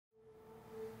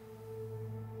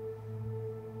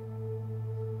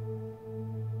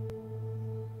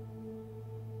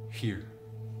Here.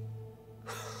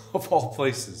 Of all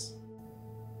places.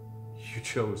 You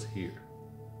chose here.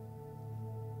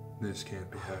 This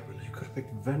can't be happening. You could have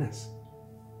picked Venice.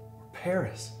 Or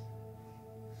Paris.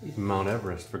 Even Mount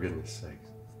Everest, for goodness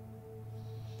sakes.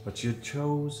 But you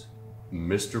chose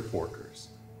Mr. Porter's.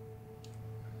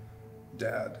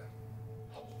 Dad.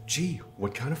 Gee,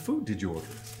 what kind of food did you order?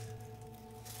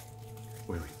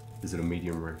 Wait. Is it a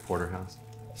medium rare porterhouse?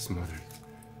 Smothered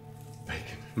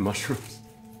bacon and mushrooms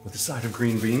with a side of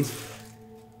green beans?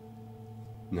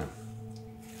 No.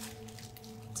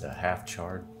 It's a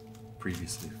half-charred,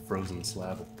 previously frozen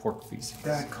slab of pork feces.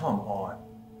 Dad, come on.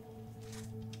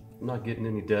 I'm not getting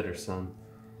any deader, son.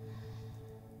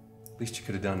 Least you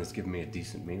could have done is give me a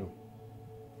decent meal.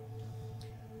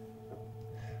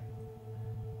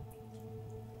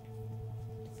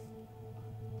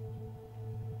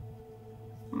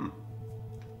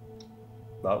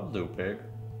 That'll do, pig.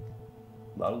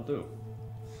 That'll do.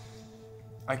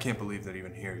 I can't believe that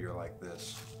even here you're like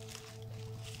this.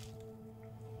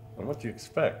 And what do you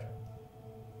expect?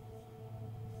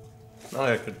 Not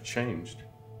like I could have changed.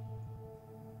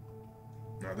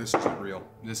 No, this isn't real.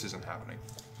 This isn't happening.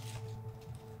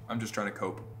 I'm just trying to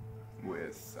cope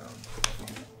with,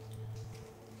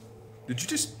 Did you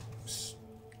just...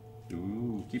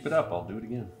 Ooh, keep it up. I'll do it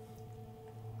again.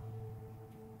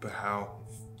 But how?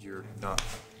 You're not...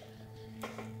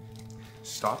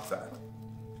 Stop that.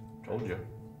 Told you.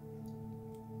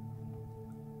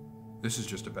 This is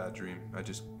just a bad dream. I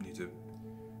just need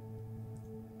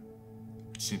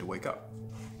to wake up.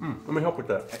 Let me help with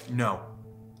that. No.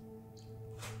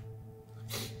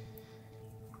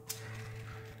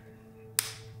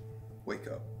 Wake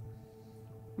up.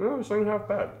 No, this ain't half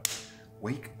bad.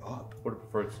 Wake up. Would have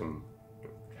preferred some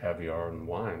caviar and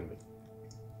wine, but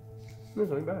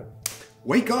this ain't bad.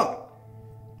 Wake up!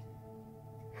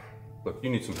 Look,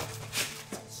 you need some help.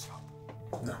 Stop.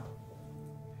 No.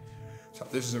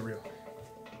 Stop. This isn't real.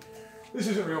 This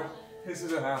isn't real. This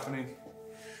isn't happening.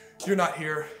 You're not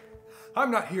here.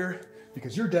 I'm not here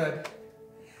because you're dead.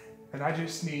 And I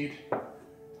just need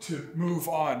to move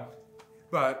on.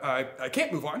 But I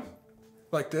can't move on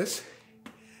like this.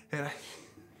 And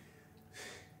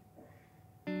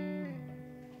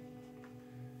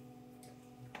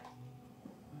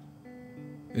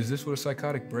Is this what a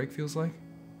psychotic break feels like?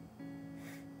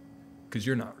 Because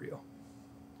you're not real.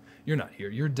 You're not here.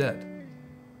 You're dead.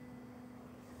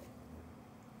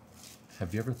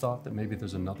 Have you ever thought that maybe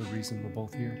there's another reason we're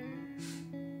both here?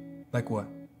 Like what?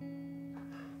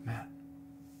 Matt,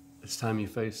 it's time you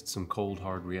faced some cold,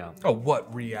 hard reality. Oh,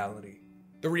 what reality?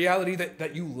 The reality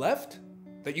that you left?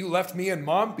 That you left me and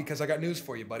Mom? Because I got news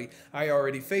for you, buddy. I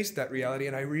already faced that reality,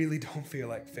 and I really don't feel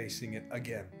like facing it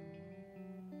again.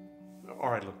 All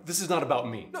right, look, this is not about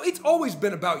me. No, it's always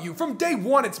been about you. From day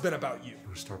one, it's been about you. You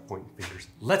want to start pointing fingers?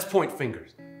 Let's point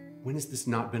fingers. When has this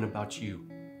not been about you?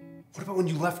 What about when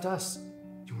you left us?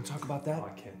 You want to talk about that? Oh,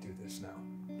 I can't do this now.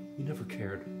 You never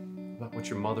cared about what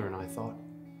your mother and I thought.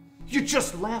 You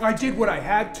just left. I did what I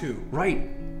had to. Right.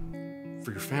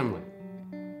 For your family.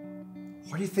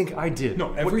 What do you think I did?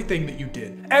 No, everything that you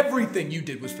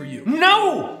did was for you.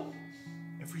 No!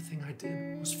 Everything I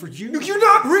did was for you. You're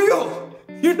not real!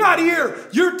 You're not here!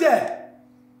 You're dead!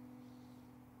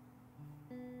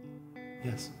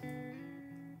 Yes.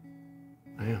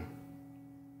 I am.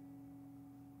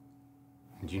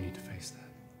 And you need to face that.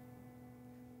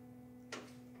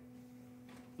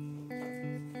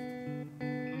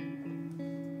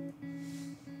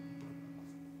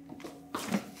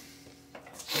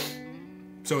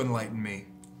 So enlighten me.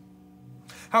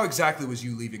 How exactly was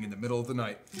you leaving in the middle of the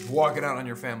night, walking out on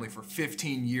your family for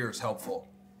 15 years helpful?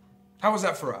 How was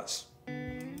that for us?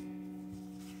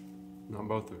 Not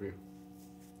both of you.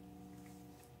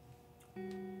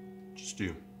 Just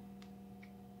you.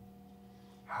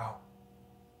 How?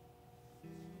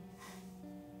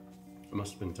 It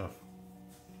must have been tough,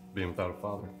 being without a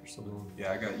father for so long.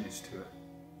 Yeah, I got used to it.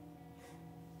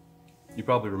 You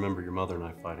probably remember your mother and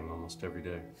I fighting almost every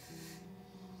day.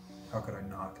 How could I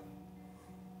not?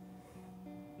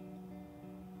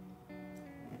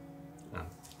 No,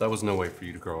 that was no way for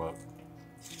you to grow up.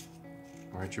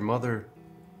 All right, your mother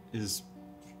is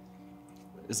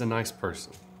a nice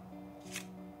person.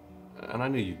 And I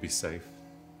knew you'd be safe.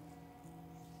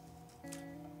 I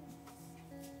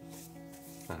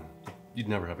don't know, you'd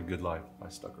never have a good life if I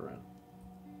stuck around.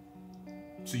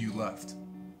 So you left.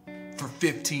 For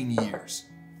 15 years.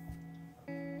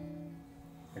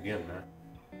 Again, Matt.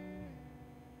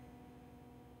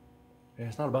 Yeah,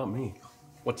 it's not about me.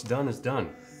 What's done is done.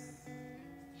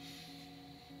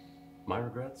 My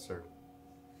regrets are,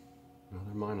 well,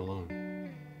 they're mine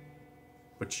alone.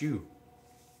 But you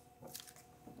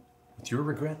With your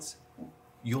regrets,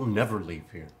 you'll never leave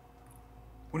here.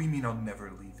 What do you mean I'll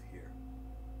never leave here?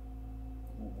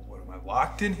 What, am I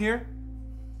locked in here?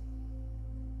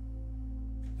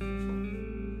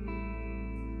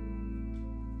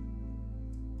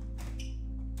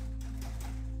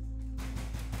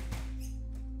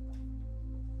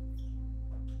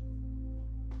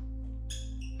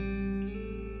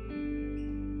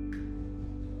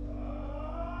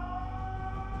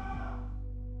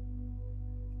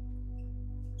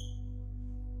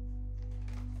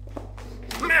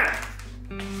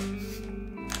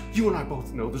 You and I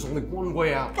both know there's only one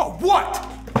way out. Oh, what?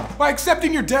 By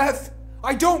accepting your death?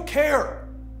 I don't care.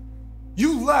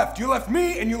 You left. You left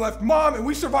me and you left Mom, and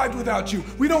we survived without you.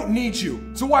 We don't need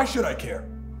you. So why should I care?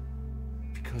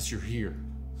 Because you're here.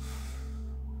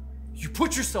 You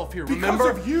put yourself here, Because remember?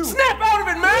 of you. Snap out of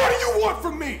it, man! What do you want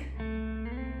from me?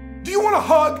 Do you want a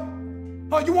hug?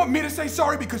 You want me to say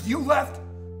sorry because you left?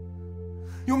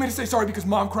 You want me to say sorry because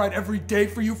Mom cried every day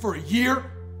for you for a year?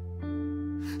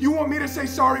 You want me to say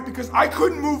sorry because I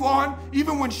couldn't move on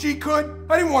even when she could?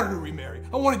 I didn't want her to remarry.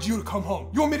 I wanted you to come home.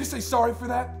 You want me to say sorry for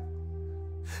that?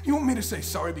 You want me to say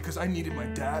sorry because I needed my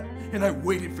dad and I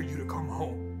waited for you to come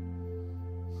home?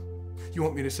 You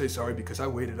want me to say sorry because I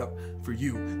waited up for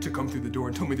you to come through the door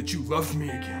and tell me that you loved me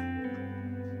again?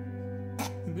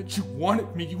 And that you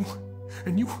wanted me, you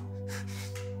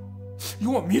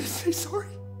want me to say sorry?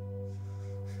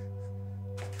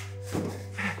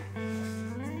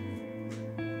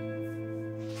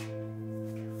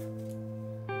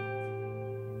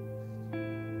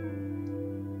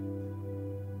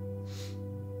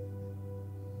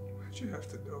 Why'd you have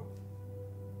to go?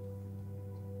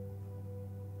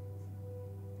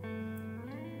 I'm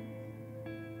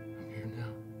here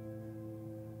now.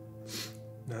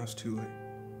 Now it's too late.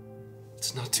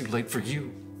 It's not too late for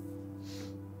you.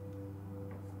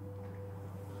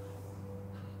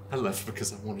 I left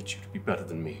because I wanted you to be better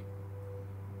than me.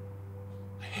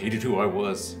 I hated who I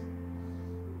was.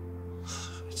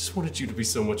 I just wanted you to be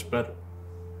so much better.